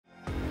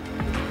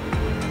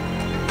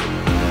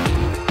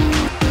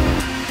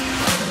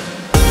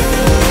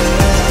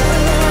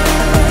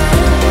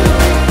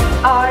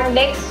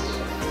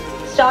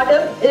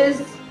startup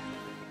is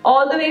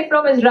all the way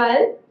from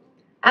Israel,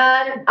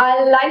 and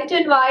I'd like to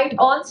invite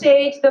on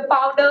stage the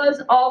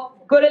founders of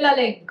Gorilla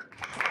Link.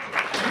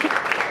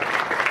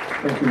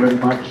 Thank you very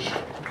much,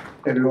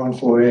 everyone,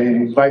 for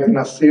inviting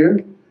us here.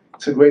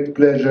 It's a great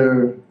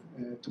pleasure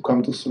to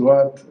come to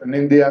Surat in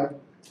India.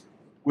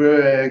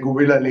 We're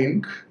Gorilla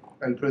Link.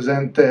 I'll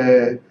present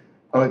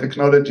our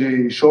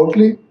technology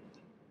shortly.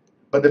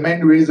 But the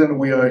main reason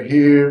we are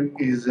here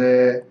is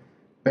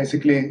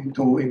basically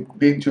to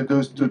be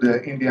introduced to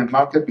the Indian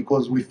market,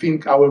 because we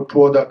think our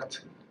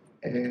product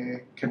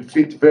can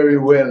fit very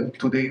well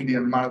to the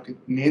Indian market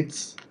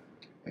needs.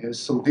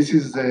 So this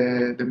is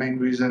the main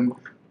reason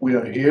we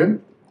are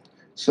here.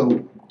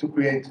 So to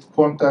create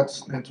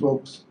contacts,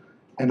 networks,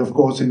 and of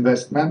course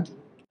investment.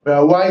 There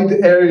are wide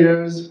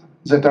areas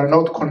that are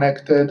not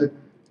connected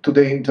to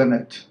the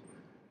internet.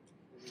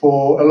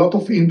 For a lot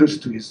of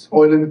industries,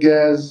 oil and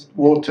gas,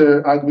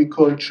 water,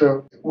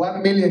 agriculture,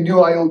 1 million new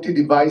IoT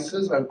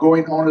devices are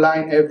going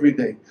online every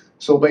day.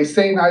 So by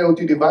saying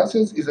IoT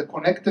devices is a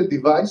connected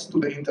device to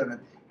the internet.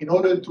 In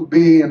order to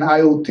be an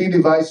IoT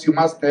device, you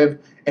must have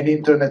an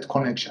internet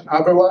connection.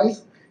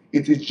 Otherwise,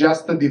 it is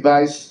just a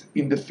device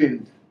in the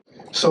field.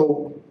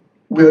 So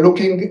we're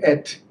looking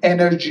at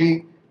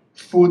energy,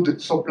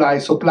 food supply,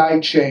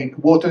 supply chain,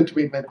 water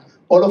treatment.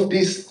 All of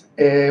these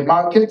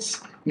markets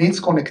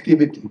needs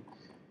connectivity.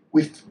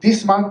 With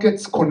these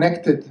markets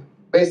connected,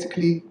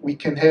 basically we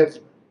can have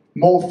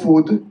more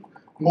food,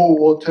 more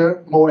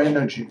water, more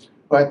energy.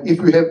 Right? If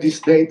we have this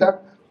data,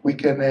 we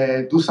can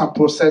do some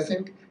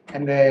processing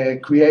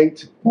and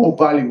create more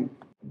value.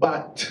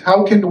 But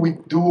how can we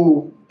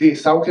do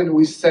this? How can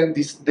we send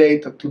this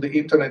data to the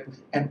internet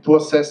and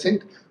process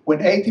it when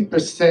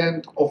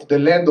 80% of the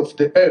land of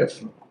the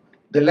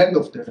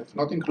earth,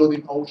 not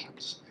including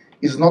oceans,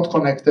 is not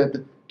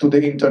connected to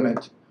the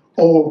internet?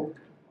 Or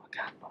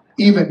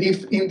even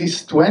if in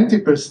this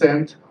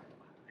 20%,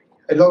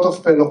 a lot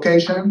of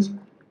locations,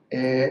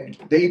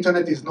 the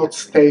internet is not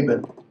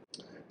stable.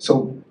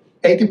 So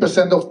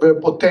 80% of the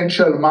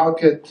potential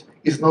market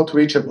is not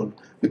reachable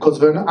because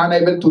we're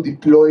unable to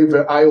deploy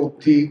the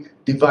IoT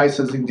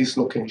devices in these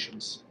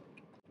locations.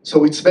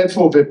 So it's bad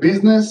for the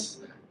business,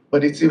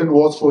 but it's even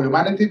worse for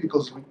humanity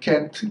because we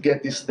can't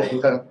get this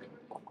data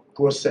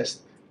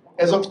processed.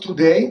 As of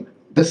today,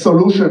 the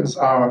solutions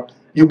are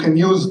you can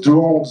use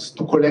drones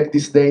to collect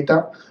this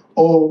data,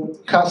 or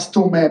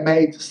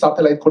custom-made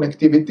satellite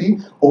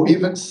connectivity, or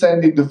even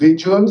send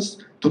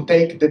individuals to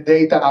take the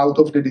data out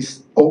of the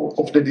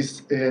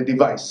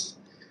device.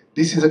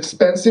 This is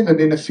expensive and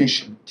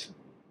inefficient.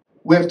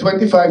 We have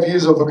 25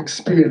 years of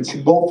experience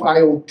in both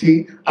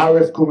IoT,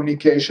 RF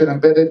communication,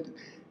 embedded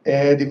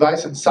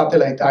device, and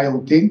satellite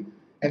IoT.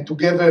 And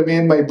together, me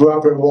and my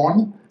brother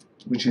Ron,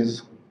 which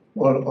is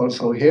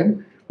also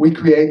him, we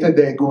created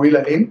the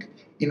Gorilla Link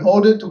in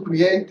order to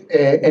create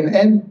an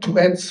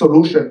end-to-end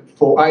solution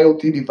for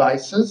IoT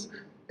devices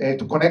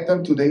to connect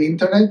them to the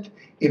internet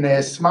in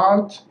a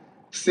smart,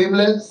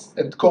 seamless,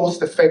 and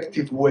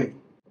cost-effective way.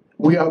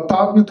 We are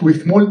partnered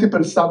with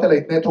multiple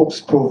satellite networks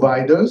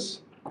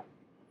providers.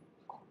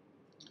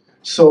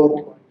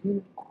 So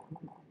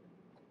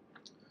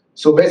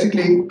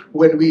basically,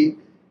 when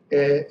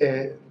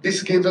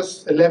this gives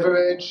us a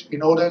leverage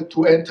in order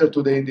to enter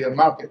to the Indian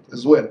market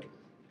as well.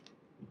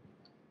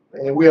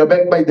 We are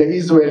backed by the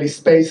Israeli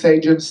Space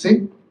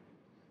Agency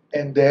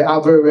and the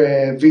other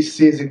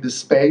VCs in the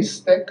space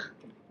tech.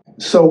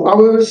 So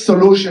our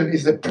solution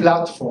is a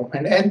platform,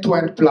 an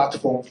end-to-end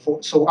platform.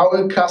 So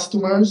our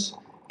customers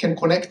can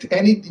connect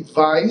any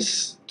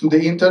device to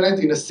the internet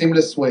in a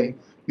seamless way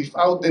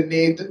without the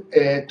need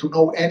to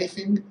know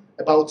anything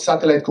about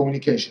satellite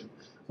communication.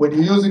 When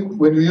you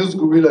use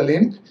Gorilla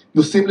Link,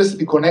 you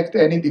seamlessly connect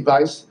any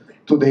device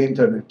to the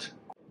internet.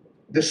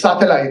 The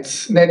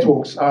satellites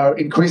networks are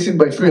increasing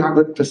by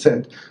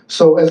 300%.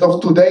 So as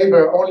of today,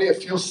 there are only a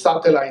few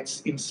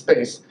satellites in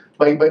space.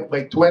 By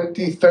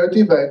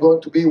 2030, there are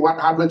going to be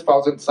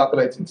 100,000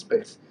 satellites in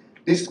space.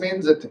 This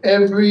means that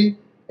every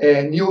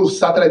new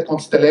satellite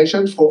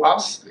constellation for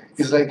us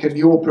is like a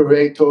new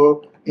operator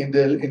in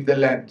the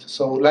land.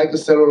 So like a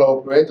cellular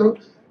operator.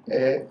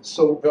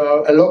 So there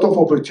are a lot of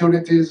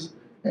opportunities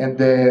and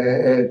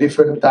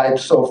different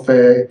types of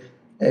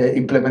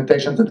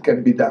implementations that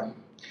can be done.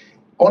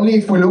 Only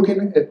if we're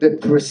looking at the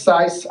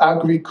precise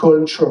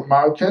agriculture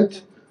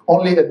market,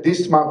 only at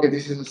this market,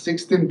 this is a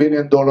 $16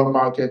 billion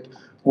market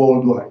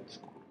worldwide.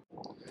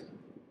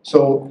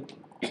 So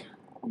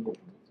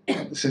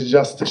this is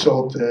just a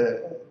short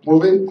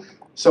movie.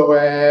 So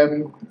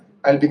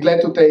I'll be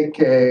glad to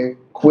take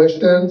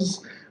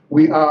questions.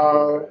 We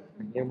are,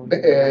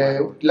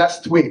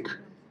 last week,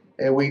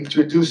 we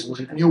introduced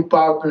new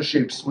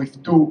partnerships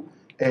with two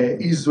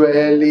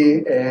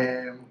Israeli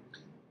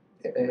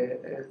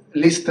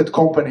listed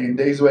company in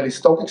the Israeli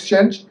Stock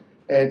Exchange.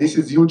 This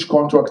is huge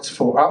contracts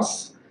for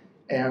us.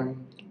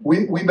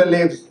 We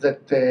believe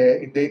that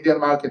in the Indian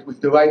market,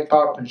 with the right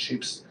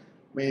partnerships,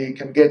 we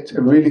can get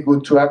a really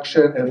good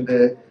traction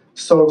and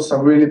solve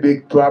some really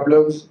big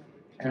problems.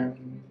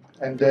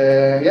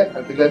 Yeah,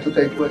 I'd be glad to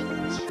take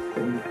questions.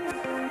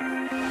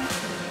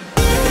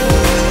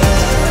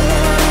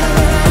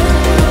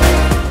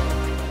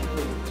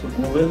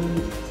 Google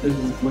is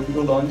going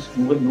to launch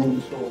Google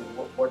Loon. So,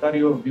 what are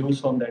your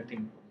views on that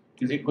thing?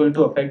 Is it going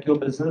to affect your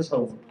business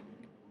or?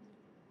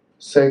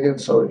 Say again,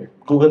 sorry.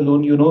 Google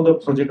Loon, you know the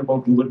project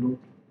about Google Loon?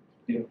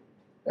 Yeah.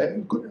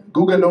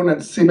 Google Loan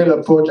and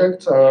similar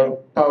projects are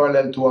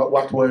parallel to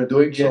what we're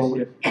doing, so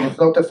Yes. it does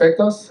not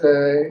affect us.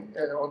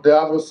 On the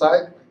other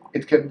side,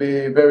 it can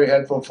be very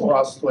helpful for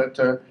us to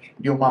enter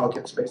new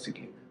markets,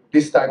 basically.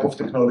 This type of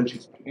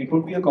technologies. It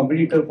would be a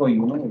competitor for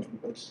you, no?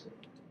 Because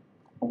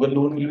Google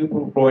Loan will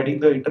be providing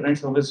the internet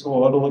service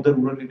all over the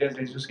rural areas,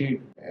 as you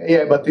see.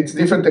 Yeah, but it's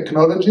different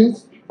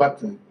technologies,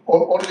 but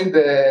only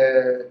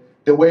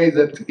the way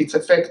that it's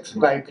affect,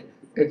 like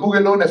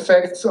Google Loan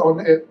affects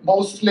on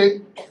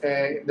mostly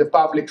the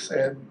public's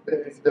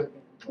the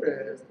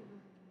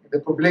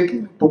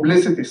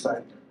publicity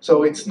side.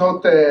 So it's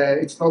not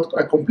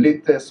a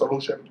complete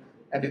solution,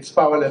 and it's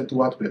parallel to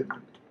what we're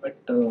doing. But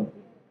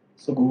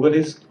so Google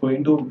is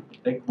going to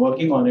like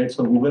working on it.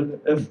 So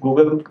if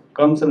Google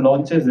comes and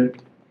launches it,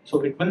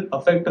 so it will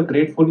affect a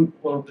grateful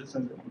for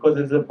business because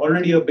it's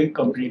already a big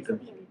competitor.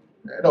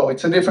 No,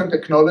 it's a different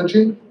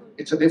technology.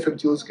 It's a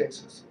different use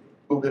cases.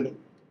 Google.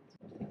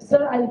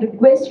 Sir, I'll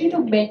request you to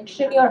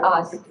mention your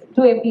ask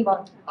to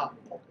everyone.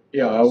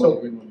 Yeah, I was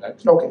going on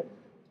that. Okay.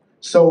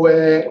 So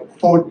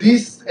for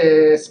this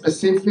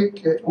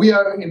specific, we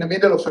are in the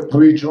middle of a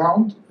bridge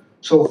round.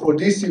 So for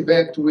this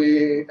event,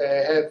 we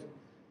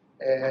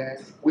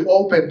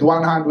opened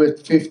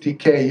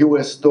 150K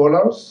US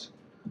dollars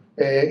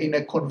in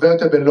a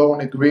convertible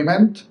loan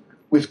agreement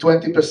with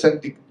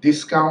 20%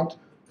 discount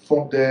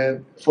from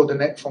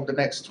the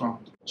next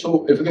round.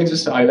 So if you can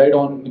just highlight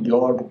on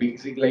your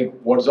basic, like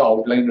what's the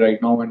outline right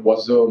now and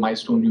what's the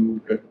milestone you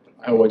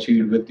have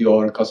achieved with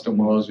your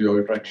customers,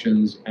 your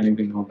attractions,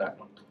 anything on that?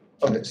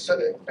 Okay, so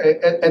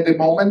at the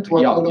moment,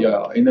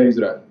 in the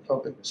Israel.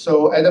 Okay.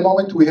 So at the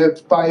moment, we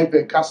have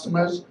 5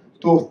 customers.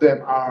 2 of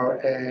them are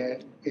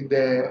in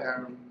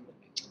the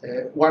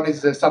one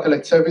is a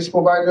satellite service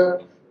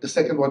provider. The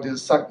second one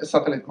is a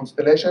satellite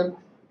constellation,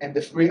 and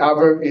the 3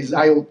 other is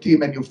IoT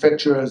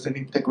manufacturers and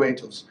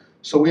integrators.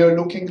 So we are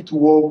looking to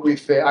work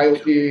with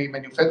IoT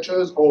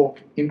manufacturers or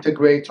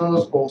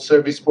integrators or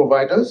service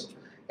providers,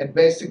 and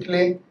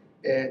basically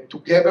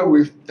together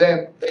with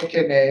them, they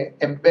can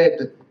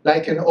embed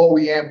like an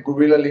OEM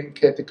Gorilla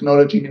Link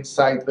technology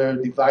inside their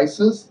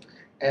devices,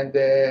 and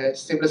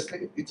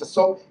seamlessly,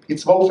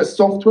 it's both a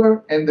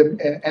software and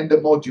the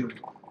module.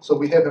 So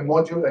we have a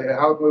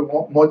hardware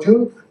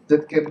module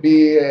that can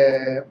be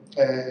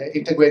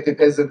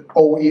integrated as an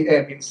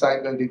OEM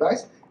inside their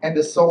device, and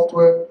the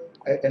software,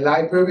 a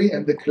library,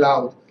 and the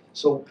cloud.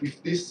 So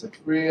with these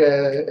 3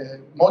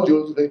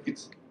 modules,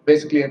 it's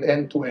basically an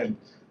end-to-end.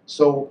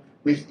 So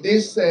with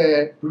this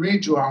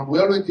bridge round, we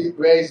already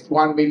raised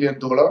 $1 million,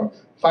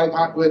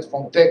 500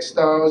 from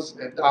Techstars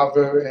and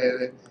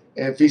other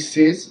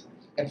VCs,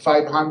 and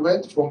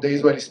 500 from the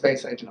Israeli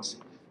Space Agency.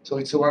 So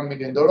it's $1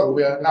 million.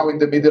 We are now in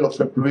the middle of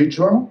a bridge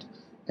round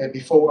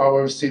before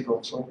our seed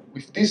round. So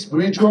with this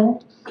bridge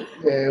round,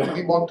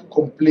 we want to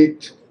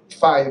complete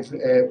 5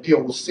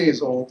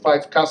 POCs or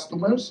 5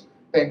 customers,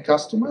 10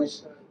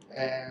 customers,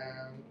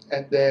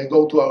 and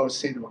go to our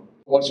seed round.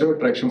 What's your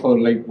traction for,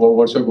 like,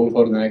 what's your goal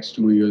for the next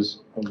 2 years?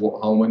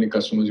 How many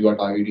customers you are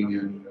targeting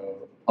and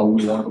how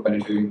you want to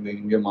penetrate in the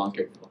Indian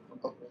market?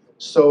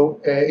 So,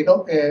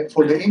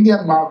 for the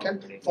Indian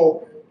market,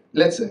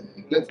 let's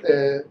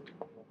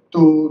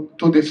two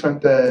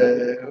different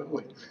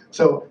ways.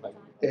 So,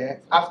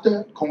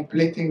 after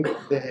completing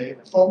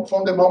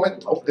from the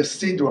moment of the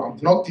seed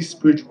round, not this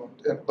bridge round,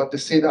 but the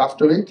seed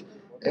after it,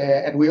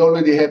 and we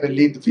already have a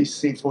lead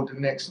VC for the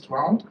next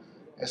round.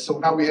 So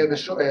now we have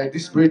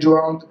this bridge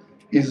round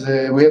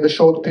we have a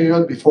short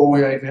period before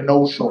we are in a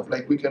no shop,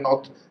 like we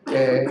cannot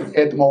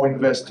add more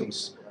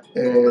investors.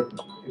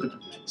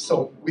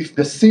 So with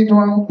the seed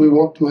round, we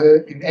want to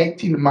have, in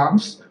 18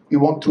 months, we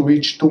want to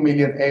reach 2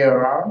 million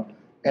ARR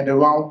and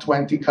around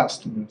 20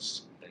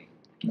 customers.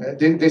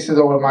 This is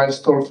our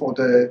milestone for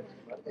the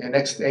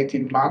next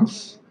 18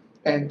 months.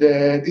 And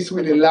this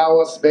will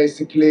allow us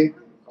basically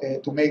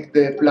to make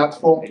the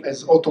platform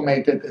as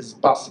automated as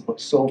possible.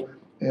 So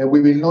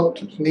we will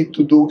not need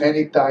to do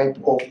any type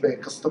of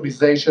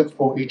customization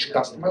for each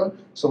customer.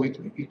 So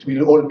it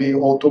will all be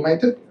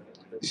automated.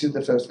 This is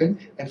the first thing.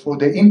 And for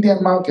the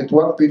Indian market,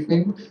 what we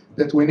think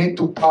that we need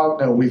to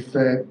partner with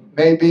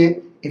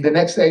maybe in the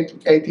next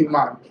 18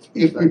 months,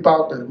 if we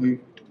partner with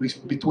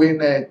between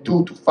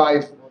 2 to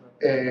 5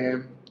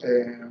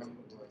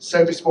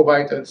 service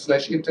providers /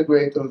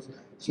 integrators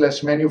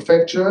 /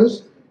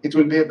 manufacturers, it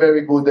will be a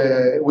very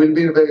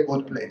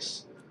good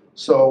place.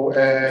 So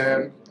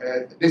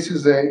this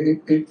is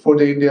for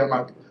the Indian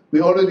market.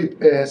 We already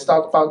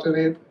start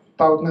partnering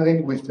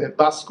with a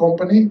bus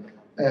company.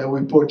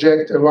 We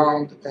project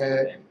around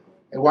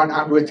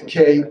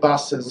 100K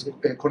buses,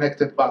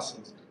 connected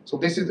buses. So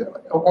this is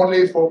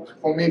only for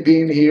me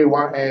being here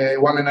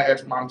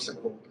 1.5 months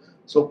ago.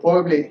 So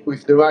probably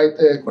with the right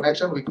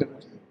connection, we can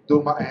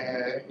do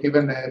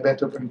even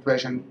better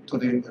penetration to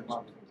the Indian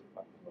market.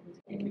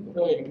 In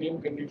the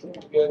Indian condition,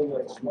 we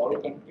are a small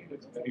country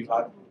with very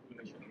large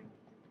population,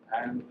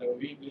 and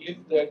we believe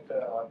that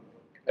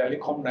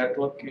telecom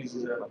network is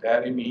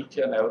there in each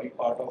and every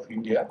part of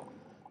India.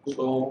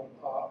 So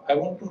I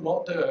want to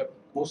know the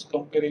cost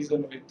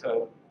comparison with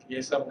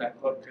GSM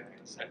network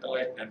and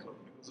satellite network,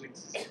 because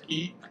it's a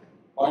key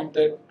point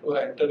that to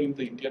enter in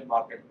the Indian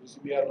market. Because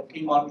we are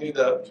looking only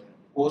the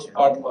cost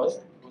part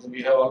first, because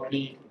we have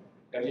already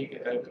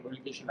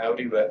communication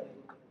everywhere.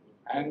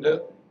 And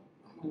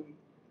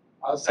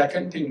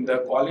second thing, the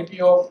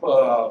quality of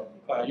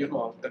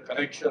the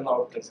connection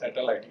of the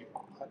satellite,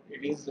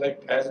 it is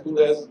like as good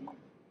as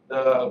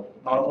the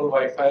normal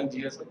Wi-Fi and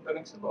GSM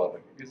connection, or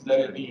is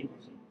there any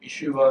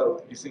issue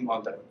or missing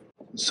on that?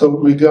 So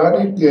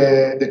regarding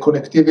the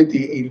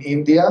connectivity in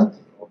India,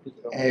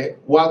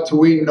 what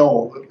we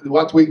know,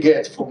 what we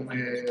get from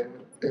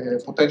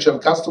potential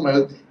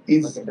customers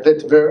is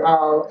that there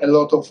are a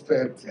lot of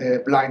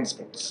blind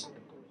spots.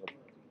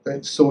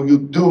 Right? So you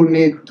do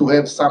need to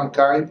have some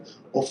kind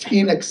of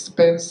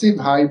inexpensive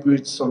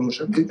hybrid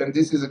solution, and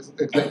this is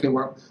exactly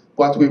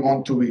what we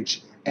want to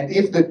reach. And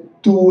if the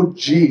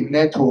 2G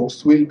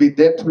networks will be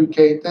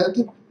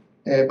deprecated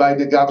by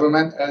the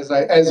government,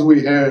 as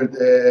we heard,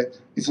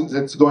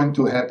 that's going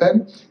to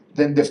happen,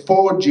 then the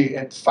 4G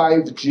and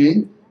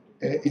 5G,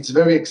 it's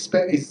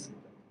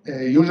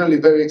usually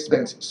very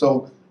expensive.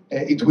 So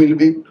it will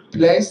be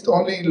placed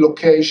only in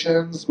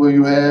locations where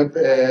you have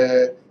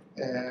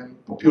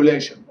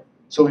population.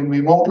 So in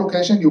remote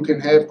location, you can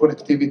have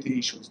connectivity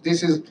issues.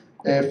 This is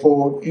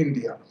for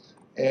India.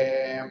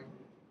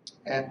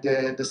 And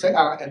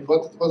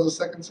what was the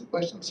second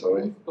question?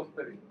 Sorry.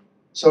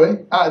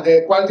 Sorry.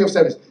 The quality of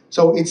service.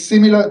 So it's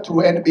similar to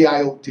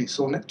NB-IoT,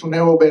 so to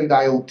narrowband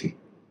IoT,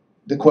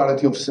 the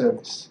quality of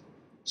service.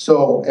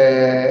 So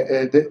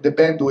the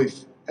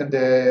bandwidth and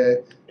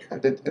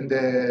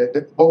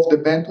both the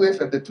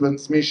bandwidth and the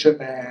transmission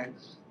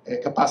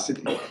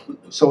capacity.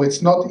 So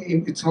it's not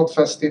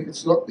fast.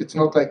 It's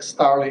not like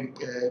Starlink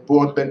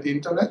broadband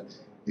internet.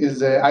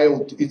 Is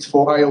IoT. It's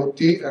for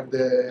IoT and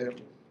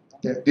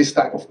this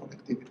type of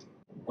connectivity.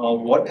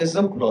 What is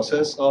the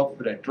process of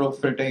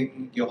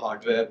retrofitting your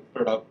hardware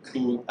product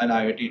to an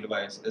IoT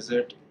device? Is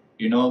it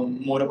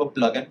more of a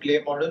plug and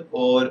play model,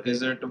 or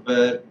is it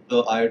where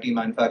the IoT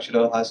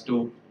manufacturer has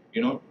to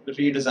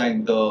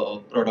redesign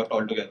the product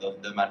altogether,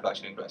 the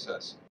manufacturing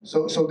process?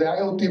 So the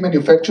IoT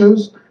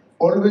manufacturers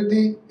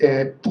already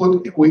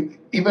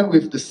even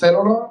with the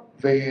cellular,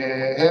 they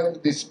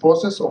have this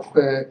process of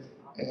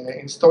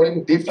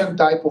installing different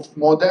type of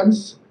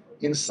modems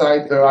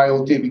inside their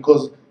IoT,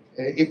 because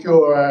if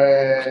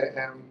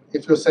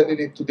you're sending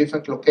it to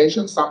different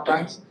locations,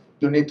 sometimes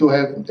you need to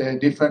have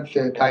different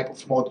type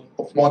of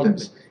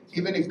modems.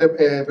 Even if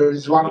there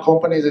is one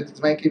company that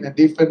is making a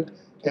different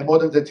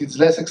modem that is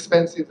less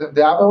expensive than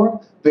the other one,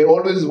 they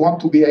always want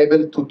to be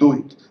able to do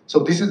it. So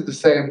this is the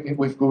same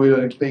with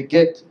Gorilla. They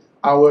get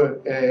our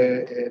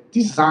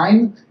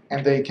design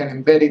and they can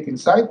embed it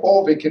inside,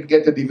 or they can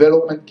get a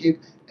development kit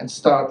and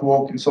start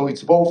working. So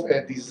it's both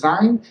a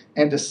design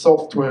and the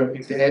software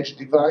in the edge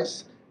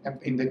device, and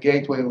in the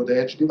gateway or the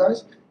edge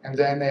device, and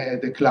then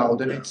the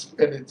cloud. And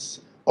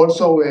it's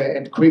also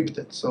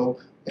encrypted. So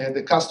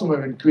the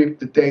customer encrypt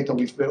the data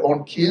with their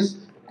own keys,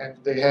 and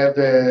they have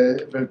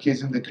their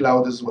keys in the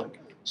cloud as well.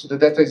 So the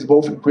data is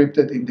both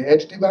encrypted in the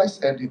edge device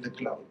and in the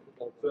cloud.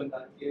 So in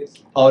that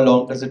case, how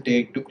long does it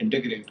take to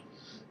integrate?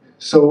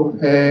 So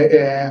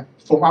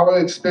from our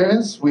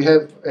experience, we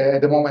have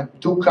at the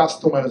moment 2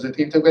 customers that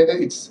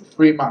integrated. It's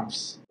 3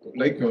 months.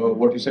 Like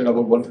what you said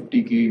about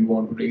 150K you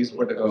want to raise,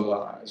 but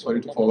sorry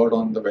to forward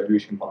on the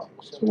valuation part.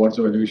 So what's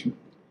the valuation?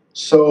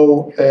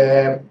 So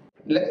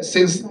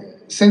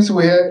since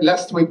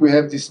last week we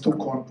have these 2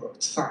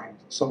 contracts signed.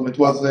 So it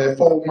was a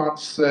 4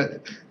 months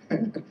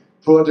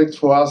project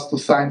for us to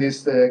sign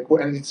this,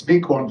 and it's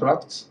big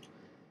contracts.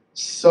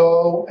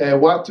 So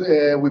what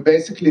we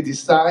basically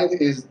decide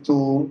is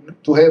to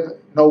have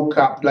no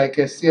cap, like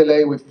a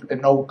CLA with a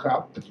no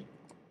cap,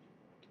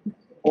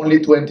 only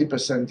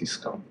 20%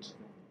 discount.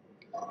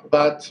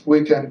 But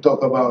we can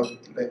talk about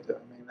it later.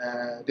 I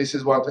mean, this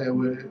is what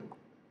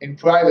in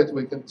private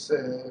we can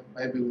say.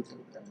 Maybe we can.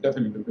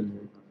 Definitely.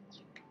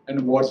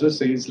 And what's the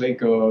sales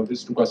like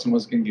these 2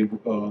 customers can give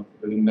the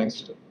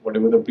next,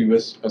 whatever the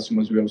previous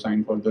customers we have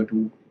signed for the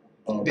 2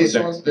 this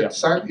projects? one that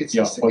signed,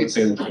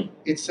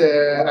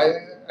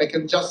 I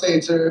can just say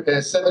it's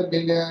a 7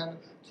 million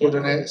for the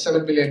next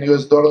 $7 million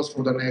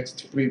for the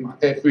next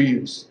 3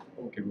 years.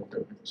 Okay.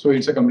 So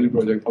it's a complete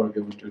project for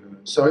given to the.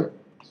 Sorry.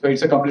 So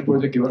it's a complete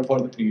project given for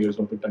the 3 years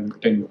of the time,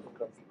 10 years.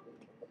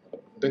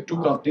 The 2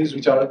 companies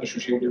which are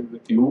associated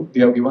with you,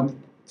 they have given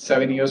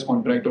 7 years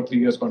contract or 3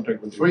 years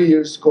contract with you. 3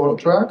 years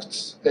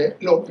contracts.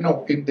 No.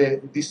 In the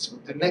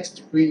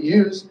next 3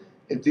 years,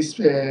 this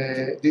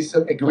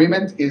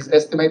agreement is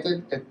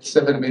estimated at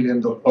 $7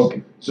 million.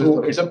 Okay.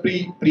 So it's a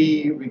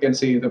we can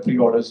say the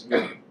pre-orders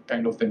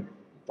kind of thing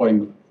for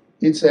you.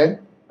 It's a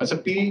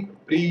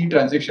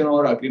pre-transaction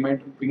or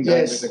agreement being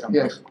done with the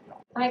company. Yes.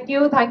 Thank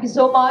you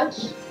so much.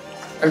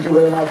 Thank you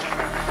very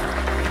much.